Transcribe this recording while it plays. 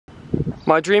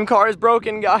My dream car is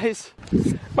broken, guys.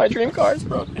 My dream car is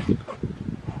broken.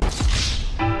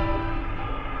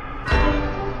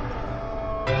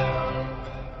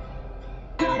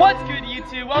 What's good,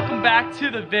 YouTube? Welcome back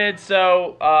to the vid.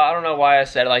 So, I don't know why I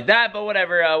said it like that, but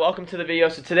whatever. Welcome to the video.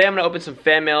 So today I'm gonna open some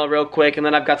fan mail real quick, and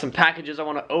then I've got some packages I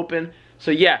want to open.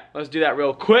 So yeah, let's do that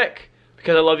real quick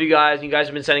because I love you guys. And you guys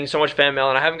have been sending so much fan mail,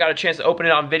 and I haven't got a chance to open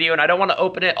it on video, and I don't want to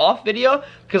open it off video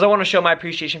because I want to show my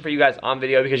appreciation for you guys on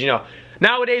video because, you know,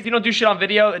 nowadays you don't do shit on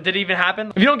video. Did it even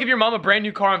happen? If you don't give your mom a brand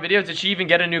new car on video, did she even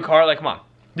get a new car? Like, come on.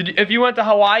 If you went to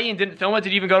Hawaii and didn't film it,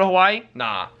 did you even go to Hawaii?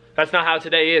 Nah. That's not how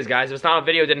today is, guys. If it's not on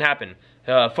video, it didn't happen.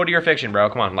 Footy or fiction, bro.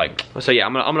 Come on, like. So yeah,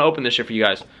 I'm gonna open this shit for you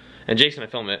guys, and Jake's gonna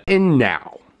film it. And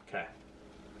now. Okay.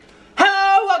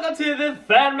 Hello, welcome to the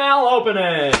fan mail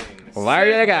opening.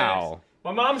 There you go.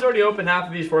 My mom's already opened half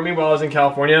of these for me while I was in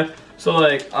California. So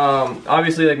like,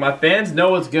 obviously, like my fans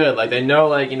know what's good. Like they know,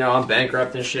 like, you know, I'm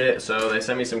bankrupt and shit. So they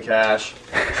sent me some cash.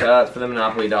 Shout out for the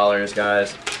Monopoly dollars,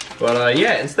 guys. But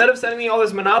yeah, instead of sending me all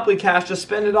this Monopoly cash, just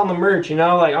spend it on the merch, you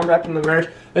know? Like, I'm repping the merch.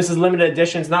 This is limited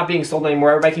edition. It's not being sold anymore.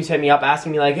 Everybody keeps hitting me up,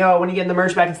 asking me like, yo, when are you getting the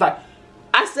merch back in stock?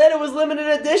 I said it was limited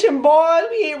edition, boys.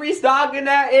 We ain't restocking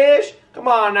that ish. Come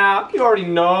on now. You already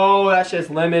know that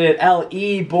shit's limited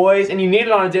LE, boys. And you need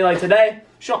it on a day like today.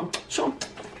 Show 'em.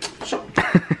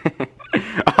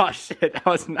 Oh, shit. That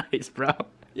was nice, bro.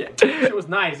 Yeah, it was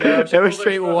nice, yo. It was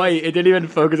straight white. It didn't even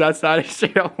focus outside. It was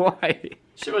straight up white.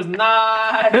 Shit was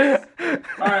nice.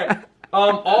 Alright.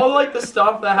 All like the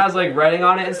stuff that has like writing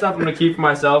on it and stuff I'm gonna keep for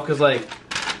myself because like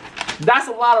that's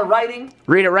a lot of writing.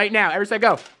 Read it right now. Every second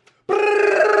go.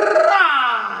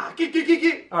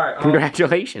 Alright.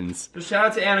 Congratulations. So shout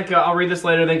out to Annika. I'll read this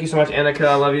later. Thank you so much, Annika.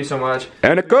 I love you so much.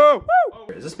 Annika! Woo! Oh,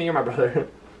 is this me or my brother?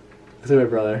 This is my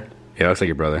brother. Yeah, looks like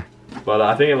your brother. But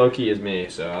I think it low-key is me,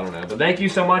 so I don't know. But thank you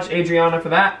so much, Adriana, for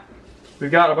that.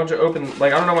 We've got a bunch of open,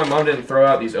 like, I don't know why mom didn't throw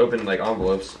out these open, like,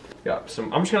 envelopes. Got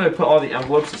some, I'm just gonna put all the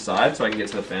envelopes aside so I can get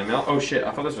to the fan mail. Oh shit,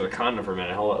 I thought this was a condom for a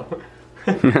minute, hello.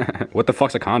 What the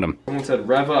fuck's a condom? Someone said,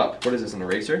 rev up. What is this, an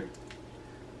eraser?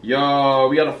 Yo,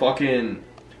 we got a fucking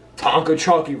Tonka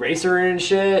truck eraser and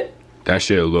shit. That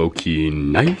shit low-key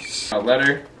nice. A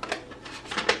letter.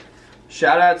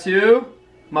 Shout out to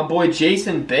my boy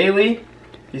Jason Bailey.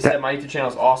 He said my YouTube channel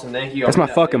is awesome, thank you. That's my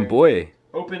fucking boy.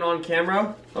 Open on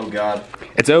camera. Oh god.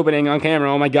 It's opening on camera.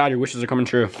 Oh my god, your wishes are coming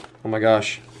true. Oh my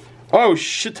gosh. Oh,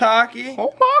 shiitake.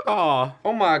 Oh my god.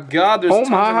 Oh my god, there's tons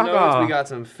of notes. We got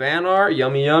some fan art.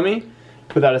 Yummy, yummy.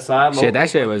 Put that aside. Shit, that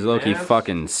shit was low-key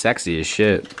fucking sexy as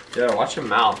shit. Yeah, watch your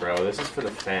mouth, bro. This is for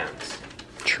the fans.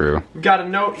 True. We got a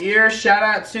note here. Shout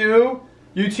out to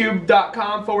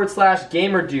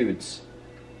youtube.com/gamerdudes.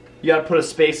 You gotta put a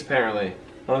space, apparently.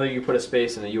 I don't think you can put a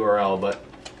space in the URL, but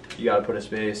you gotta put a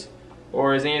space.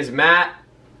 Or his name is Matt.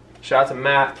 Shout out to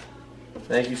Matt.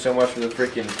 Thank you so much for the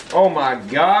freaking. Oh my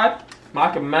god.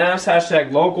 Manfs,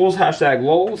 hashtag locals, hashtag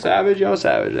lol. Savage, yo,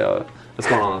 savage, yo. What's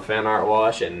going on the fan art wall?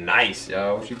 That shit nice,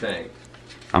 yo. What you think?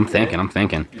 I'm thinking.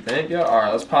 You think, yo?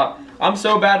 Alright, let's pop. I'm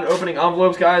so bad at opening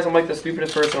envelopes, guys. I'm like the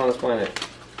stupidest person on this planet.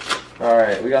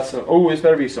 Alright, we got some. Oh, this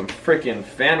better be some freaking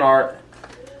fan art.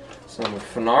 Some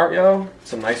fan art, yo.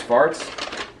 Some nice farts.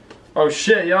 Oh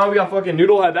shit, yo, we got fucking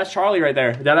Noodlehead. That's Charlie right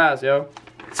there. Dead ass, yo.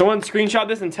 Someone screenshot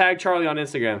this and tag Charlie on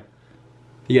Instagram.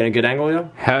 You got a good angle, yo?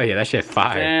 Hell yeah, that shit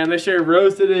fire. Damn, this shit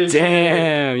roasted his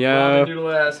Damn, shit. yo. Noodle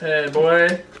ass head,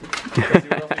 boy. Let's see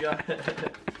what else we got.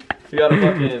 We got a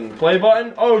fucking play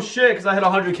button. Oh shit, because I hit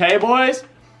 100K, boys.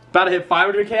 About to hit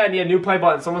 500K, I need a new play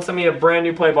button. Someone sent me a brand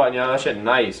new play button, yo. That shit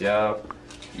nice, yo.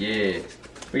 Yeah.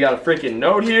 We got a freaking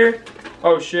note here.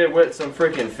 Oh shit, with some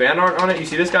freaking fan art on it. You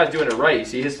see, this guy's doing it right. You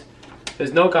see, his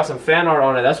note got some fan art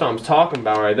on it. That's what I'm talking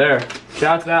about right there.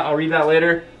 Shout out to that. I'll read that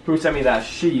later. Who sent me that?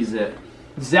 She's it.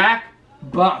 Zach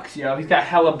Bucks, yo. He's got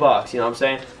hella bucks, you know what I'm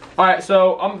saying? Alright,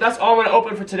 so that's all I'm going to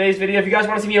open for today's video. If you guys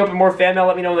want to see me open more fan mail,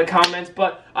 let me know in the comments.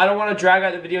 But I don't want to drag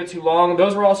out the video too long.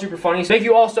 Those were all super funny. So thank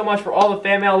you all so much for all the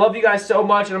fan mail. I love you guys so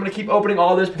much. And I'm going to keep opening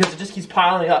all this because it just keeps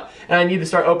piling up. And I need to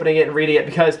start opening it and reading it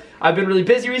because I've been really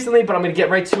busy recently, but I'm going to get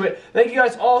right to it. Thank you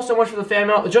guys all so much for the fan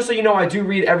mail. Just so you know, I do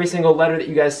read every single letter that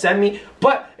you guys send me.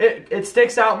 But it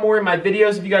sticks out more in my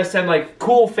videos if you guys send like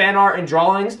cool fan art and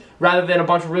drawings rather than a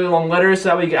bunch of really long letters, so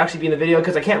that way you can actually be in the video,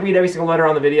 because I can't read every single letter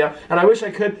on the video, and I wish I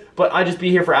could, but I'd just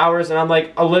be here for hours, and I'm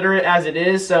like illiterate as it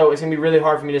is, so it's going to be really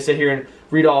hard for me to sit here and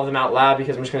read all of them out loud,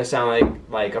 because I'm just going to sound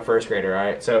like a first grader,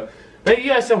 alright? So, thank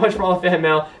you guys so much for all the fan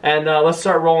mail, and let's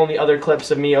start rolling the other clips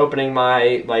of me opening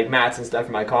my mats and stuff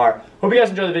in my car. Hope you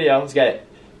guys enjoy the video. Let's get it.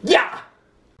 Yeah!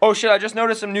 Oh shit, I just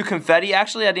noticed some new confetti.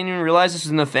 Actually, I didn't even realize this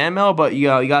was in the fan mail, but you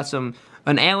got an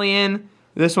alien,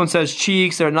 This one says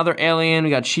cheeks. There's another alien. We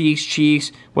got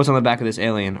cheeks. What's on the back of this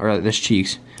alien? Or this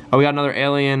cheeks. Oh, we got another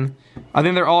alien. I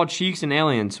think they're all cheeks and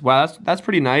aliens. Wow, that's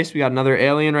pretty nice. We got another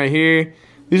alien right here.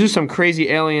 These are some crazy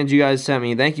aliens you guys sent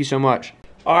me. Thank you so much.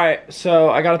 Alright, so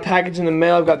I got a package in the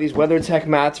mail. I've got these WeatherTech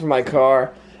mats for my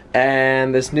car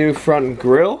and this new front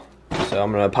grille. So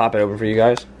I'm gonna pop it open for you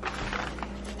guys.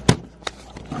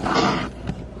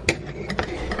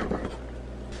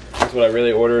 That's what I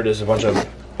really ordered, is a bunch of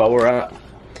bubble wrap.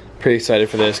 Pretty excited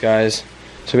for this, guys.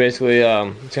 So basically,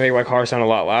 it's gonna make my car sound a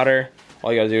lot louder.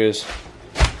 All you gotta do is,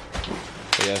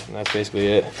 yeah, that's basically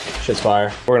it. Shit's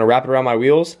fire. We're gonna wrap it around my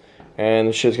wheels, and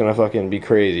the shit's gonna fucking be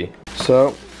crazy.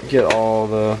 So, get all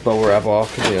the bubble wrap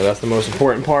off, because, you know, that's the most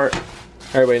important part.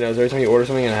 Everybody knows every time you order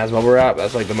something and it has bubble wrap,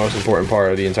 that's like the most important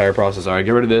part of the entire process. All right,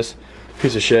 get rid of this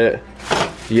piece of shit.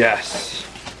 Yes,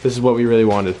 this is what we really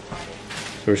wanted.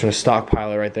 So we're just gonna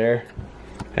stockpile it right there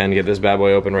and get this bad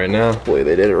boy open right now. Boy,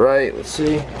 they did it right. Let's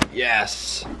see.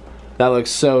 Yes, that looks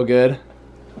so good.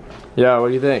 Yeah, what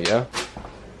do you think? Yeah,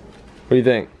 what do you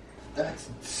think? That's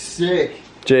sick.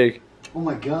 Jake. Oh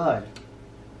my god.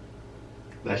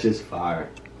 That's just fire.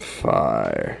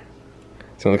 Fire.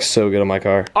 It's gonna look so good on my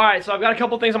car. Alright, so I've got a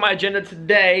couple things on my agenda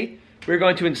today. We're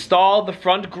going to install the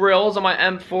front grills on my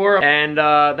M4, and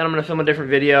then I'm gonna film a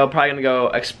different video. Probably gonna go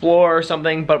explore or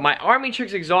something, but my Army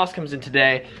Tricks exhaust comes in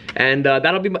today, and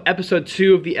that'll be episode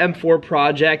 2 of the M4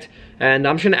 project. And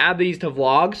I'm just gonna add these to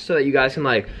vlogs so that you guys can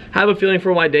like have a feeling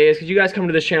for what my day is, because you guys come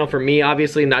to this channel for me,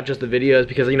 obviously, not just the videos,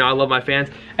 because, you know, I love my fans.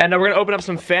 And we're gonna open up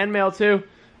some fan mail too.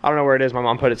 I don't know where it is, my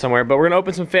mom put it somewhere, but we're gonna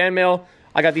open some fan mail.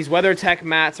 I got these WeatherTech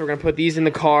mats, so we're gonna put these in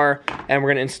the car, and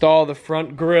we're gonna install the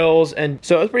front grills, and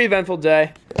so it was a pretty eventful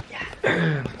day.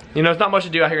 Yeah. You know, it's not much to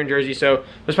do out here in Jersey, so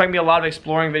there's probably gonna be a lot of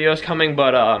exploring videos coming,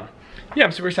 but yeah,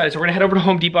 I'm super excited. So we're gonna head over to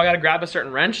Home Depot. I gotta grab a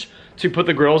certain wrench to put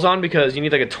the grills on, because you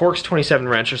need like a Torx 27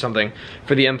 wrench or something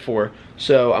for the M4.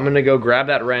 So I'm gonna go grab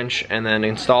that wrench and then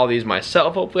install these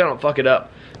myself. Hopefully I don't fuck it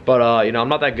up, but you know, I'm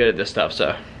not that good at this stuff,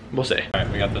 so we'll see. All right,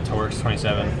 we got the Torx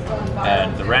 27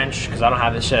 and the wrench, because I don't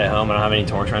have this shit at home. I don't have any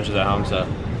Torx wrenches at home, so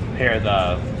here at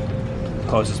the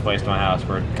closest place to my house,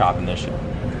 we're copping this shit.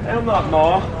 I'm not,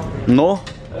 Ma. No?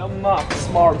 I'm not a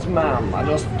smart man. I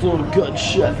just do good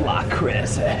shit like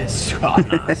Chris. It's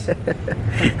nice. Don't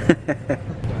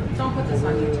put this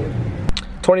on YouTube.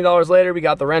 $20 later, we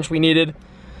got the wrench we needed.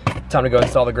 Time to go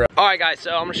install the grill. All right, guys,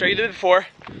 so I'm gonna show you the before.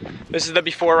 This is the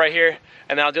before right here,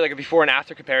 and then I'll do like a before and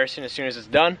after comparison as soon as it's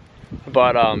done.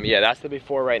 But yeah, that's the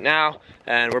before right now,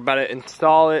 and we're about to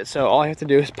install it. So all I have to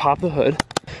do is pop the hood.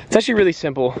 It's actually really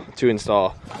simple to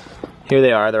install. Here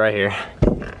they are, they're right here.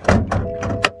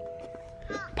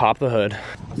 Pop the hood.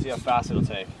 Let's see how fast it'll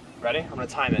take. Ready? I'm gonna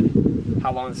time it.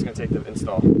 How long is this gonna take to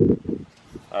install?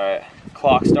 All right,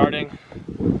 clock starting.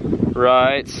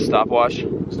 Right, stopwatch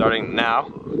starting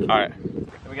now. All right,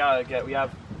 we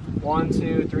have 1,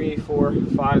 2, 3, 4,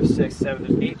 5, 6, 7.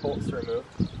 There's 8 bolts to remove.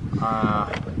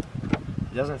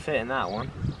 It doesn't fit in that one.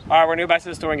 All right, we're gonna go back to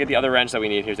the store and get the other wrench that we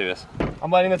need. Here, take this.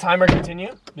 I'm letting the timer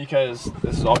continue because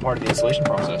this is all part of the installation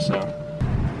process. So,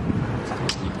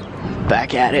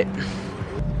 Back at it.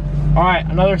 all right,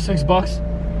 another $6,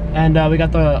 and we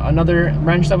got another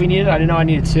wrench that we needed. I didn't know I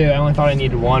needed 2. I only thought I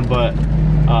needed 1, but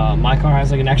my car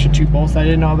has like an extra 2 bolts that I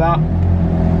didn't know about.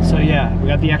 So yeah, we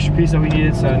got the extra piece that we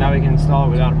needed, so now we can install it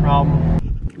without a problem.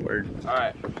 Word. All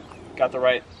right, got the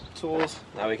right tools.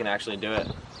 Now we can actually do it.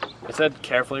 I said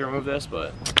carefully remove this,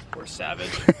 but we're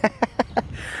savage.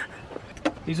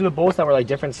 These are the bolts that were like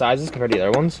different sizes compared to the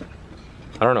other ones.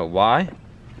 I don't know why,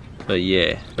 but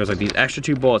yeah, there's like these extra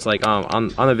 2 bolts. Like on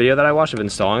the video that I watched of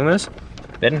installing this,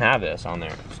 they didn't have this on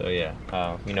there. So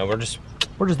yeah, you know, we're just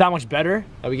that much better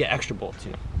that we get extra bolts,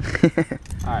 you know.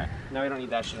 All right, now we don't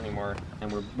need that shit anymore,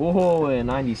 and we're bowling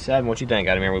 97. What you think,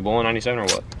 Ademir? Are we bowling 97 or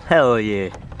what? Hell yeah.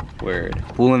 Word.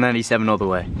 Bowling 97 all the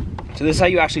way. So this is how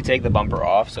you actually take the bumper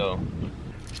off. So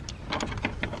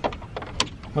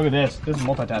look at this. This is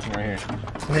multitasking right here.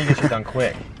 This is how you get shit done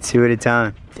quick. 2 at a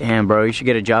time. Damn, bro, you should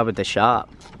get a job at the shop.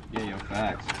 Yeah, yo,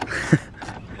 facts.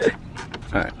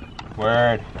 All right.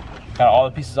 Word. Got all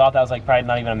the pieces off. That was like probably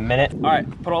not even a minute. All right,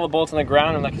 put all the bolts on the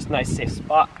ground in like this nice safe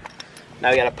spot. Now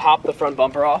we gotta pop the front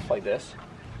bumper off like this.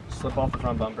 Slip off the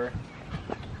front bumper.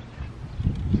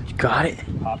 You got it.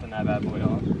 Popping that bad boy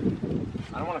off.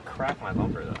 I don't want to crack my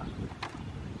bumper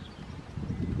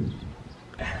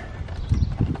though.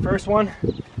 First one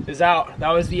is out. That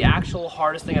was the actual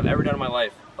hardest thing I've ever done in my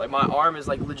life. Like my arm is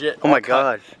like legit. Oh my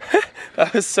god.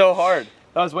 That was so hard.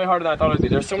 That was way harder than I thought it would be.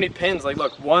 There's so many pins. Like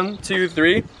look, 1, 2,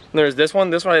 3. And there's this one.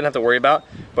 This one I didn't have to worry about.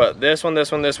 But this one,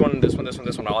 this one, this one, this one, this one,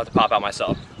 this one, I'll have to pop out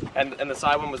myself. And the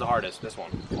side one was the hardest. This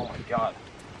one. Oh my god.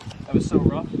 That was so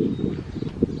rough.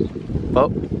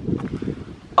 Oh.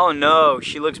 Oh no,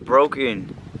 she looks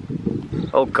broken.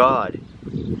 Oh God.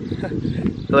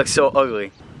 It looks so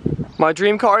ugly. My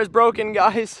dream car is broken,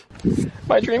 guys.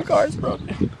 My dream car is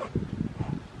broken.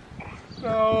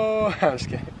 No, I'm just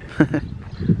kidding.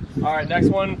 All right, next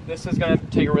one. This is gonna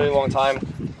take a really long time.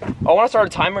 I want to start a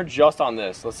timer just on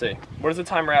this. Let's see. What is the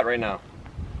timer at right now?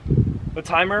 The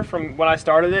timer from when I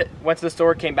started it, went to the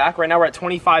store, came back. Right now we're at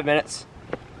 25 minutes.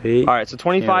 Wait. All right, so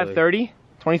 25, really. 30.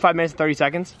 25 minutes and 30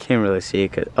 seconds. Can't really see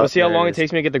it. Let's see how long it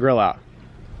takes me to get the grill out.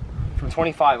 From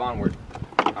 25 onward.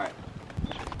 All right.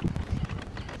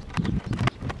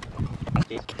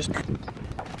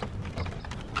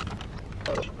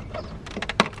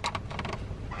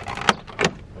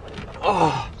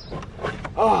 Oh.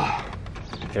 Oh.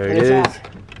 There it is.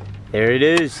 There it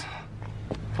is.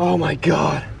 Oh my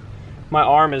God. My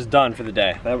arm is done for the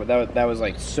day. That was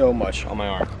like so much on my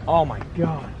arm. Oh my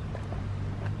God.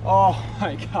 Oh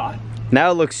my God.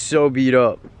 Now it looks so beat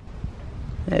up.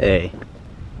 Hey,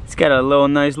 it's got a little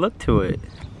nice look to it.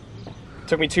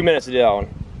 Took me 2 minutes to do that one.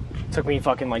 Took me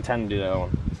fucking like 10 to do that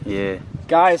one. Yeah.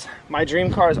 Guys, my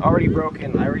dream car is already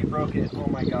broken. I already broke it. Oh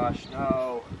my gosh,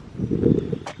 no.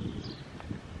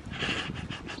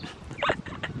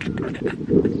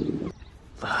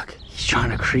 Look, he's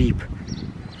trying to creep.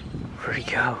 Where'd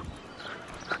he go?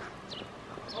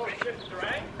 Oh shit, is it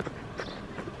rain?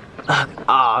 Look,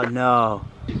 oh no.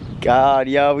 God,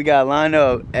 yo, we got line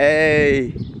up.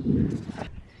 Hey.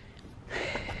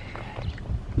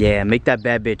 Yeah, make that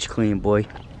bad bitch clean, boy.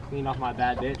 Clean off my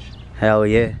bad bitch. Hell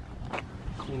yeah.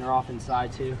 Clean her off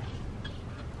inside too.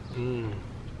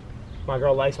 My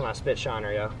girl likes when I spit shine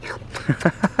her, yo.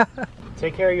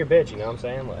 Take care of your bitch, you know what I'm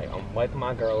saying? Like, I'm wiping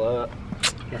my girl up.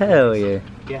 Hell yeah.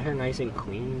 Get her nice and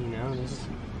clean, you know?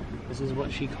 This is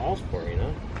what she calls for, you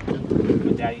know?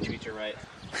 My daddy treats her right.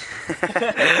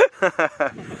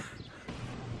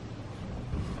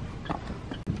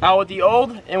 Out with the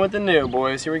old and with the new,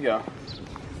 boys. Here we go.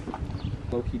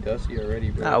 Low-key dusty already,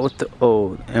 bro. Out with the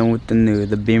old and with the new.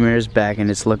 The Beamer is back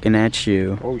and it's looking at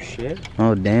you. Oh shit.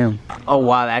 Oh damn. Oh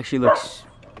wow, that actually looks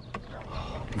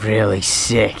really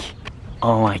sick.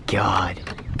 Oh my God.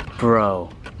 Bro.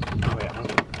 Oh yeah.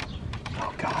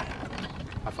 Oh God.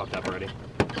 I fucked up already.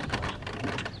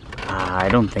 I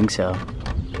don't think so.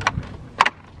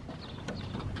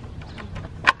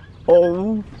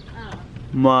 Oh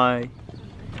my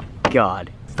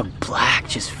God. The black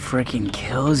just freaking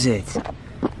kills it.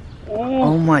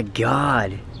 Oh my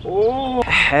God. Oh.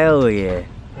 Hell yeah.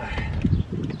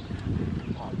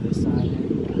 On this side.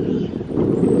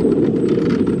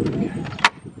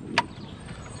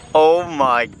 Oh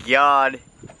my God.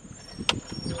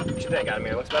 What you think,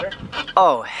 Ademir? Looks better?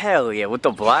 Oh hell yeah. With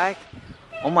the black?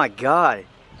 Oh my God.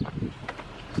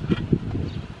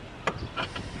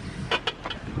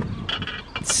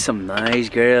 Some nice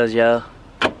girls, yo.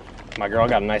 My girl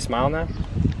got a nice smile now.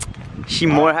 She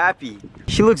more happy.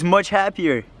 She looks much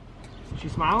happier. She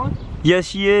smiling? Yes,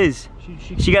 she is.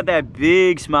 She got that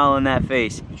big smile on that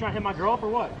face. You trying to hit my girl up or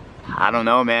what? I don't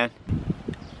know, man.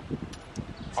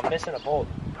 I'm missing a bolt.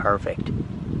 Perfect.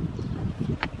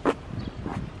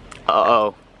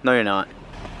 Uh-oh. No, you're not.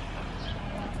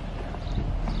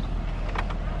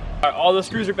 Alright, all the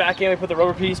screws are back in. We put the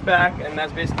rubber piece back, and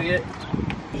that's basically it.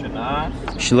 Should not.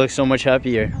 She looks so much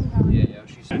happier. Yeah, yeah,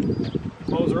 she's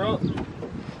close her up.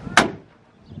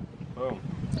 Boom.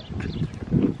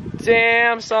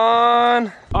 Damn,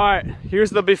 son. Alright, here's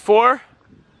the before.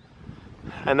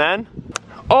 And then.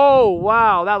 Oh,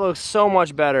 wow, that looks so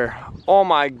much better. Oh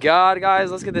my God, guys,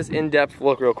 let's get this in-depth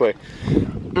look real quick.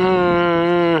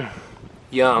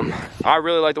 Yum. I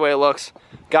really like the way it looks.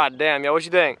 God damn, yo, what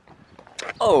you think?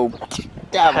 Oh,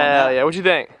 dab on Hell that. yeah, what you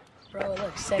think? Bro, it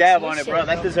looks sexy. Dab on it, bro.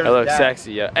 That deserves It a looks dab.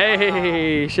 sexy, yeah.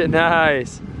 Hey, shit,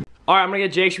 nice. All right, I'm gonna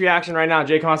get Jake's reaction right now.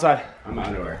 Jake, come outside. I'm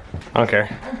underwear. I don't care.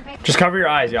 Just cover your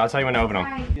eyes, yeah. I'll tell you when to open them.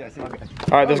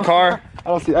 All right, there's a car. I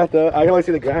don't see. I can only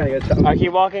see the ground. All right,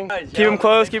 keep walking. Keep them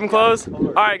close. Keep them close.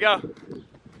 All right, go.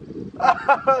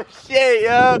 Oh shit,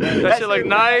 yo! That shit look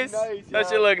nice. That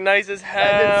shit look nice as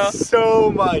hell. So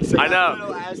much. I know. That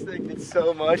little aspect did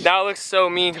so much. Now it looks so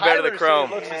mean compared to the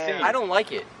chrome. I don't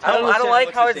like it. I don't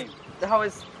like how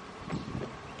it's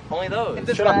only those.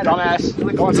 Shut up,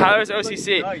 dumbass. Tyler's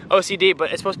OCD,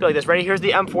 but it's supposed to be like this. Ready? Here's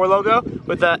the M4 logo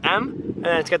with the M, and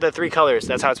then it's got the 3 colors.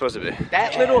 That's how it's supposed to be.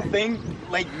 That little thing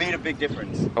like made a big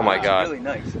difference. Oh my God. Really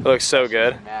nice. It looks so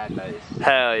good. Mad nice.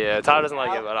 Hell yeah. Tyler doesn't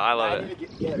like it, but I love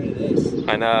it.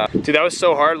 I know. Dude, that was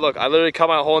so hard. Look, I literally cut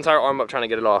my whole entire arm up trying to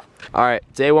get it off. All right,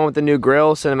 day 1 with the new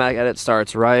grill. Cinematic edit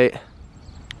starts right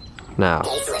now.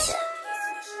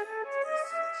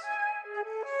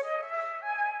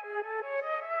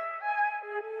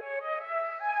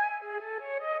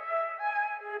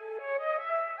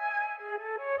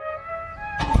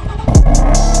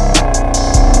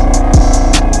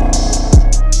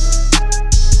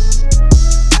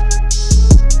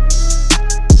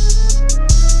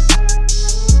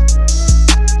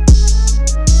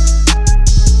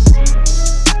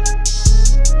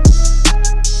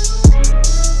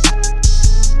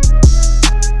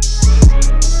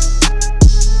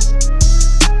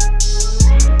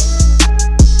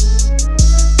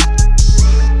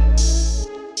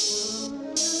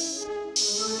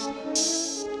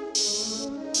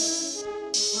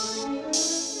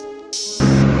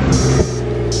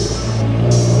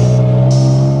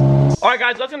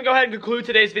 guys, that's gonna go ahead and conclude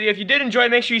today's video. If you did enjoy,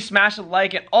 make sure you smash a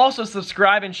like and also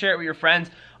subscribe and share it with your friends.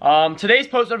 Today's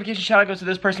post notification shout out goes to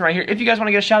this person right here. If you guys want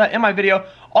to get a shout out in my video,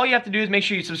 all you have to do is make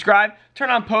sure you subscribe, turn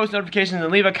on post notifications,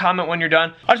 and leave a comment when you're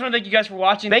done. I just want to thank you guys for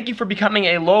watching. Thank you for becoming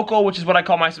a local, which is what I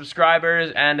call my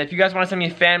subscribers. And if you guys want to send me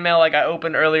fan mail like I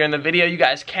opened earlier in the video, you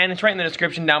guys can. It's right in the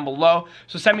description down below.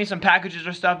 So send me some packages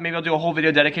or stuff. Maybe I'll do a whole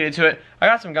video dedicated to it. I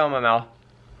got some gum in my mouth.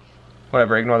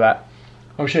 Whatever, ignore that.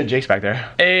 Oh shit, Jake's back there.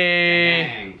 Hey.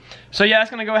 Dang. So yeah, that's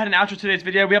gonna go ahead and outro today's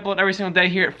video. We upload every single day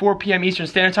here at 4 p.m. Eastern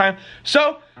Standard Time.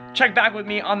 So check back with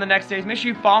me on the next days. Make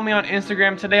sure you follow me on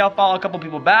Instagram. Today I'll follow a couple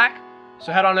people back.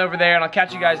 So head on over there and I'll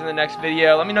catch you guys in the next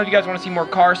video. Let me know if you guys want to see more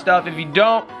car stuff. If you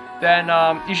don't, then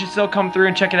you should still come through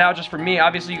and check it out just for me.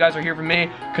 Obviously you guys are here for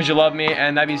me because you love me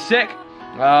and that'd be sick.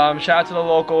 Shout out to the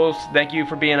locals. Thank you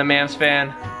for being a Manfs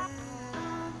fan.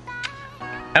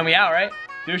 And we out, right?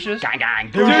 Douches? Gang gang.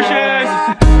 Douches!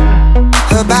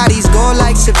 Her body's gold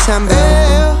like September.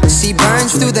 She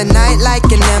burns through the night like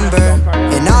an ember.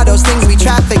 And all those things we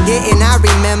try forgetting, I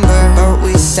remember. But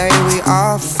we say we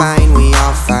all fine, we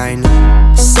all fine.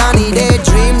 Sunny day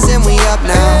dreams and we up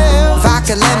now.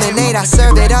 Vodka lemonade, I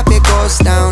served it up, it goes down.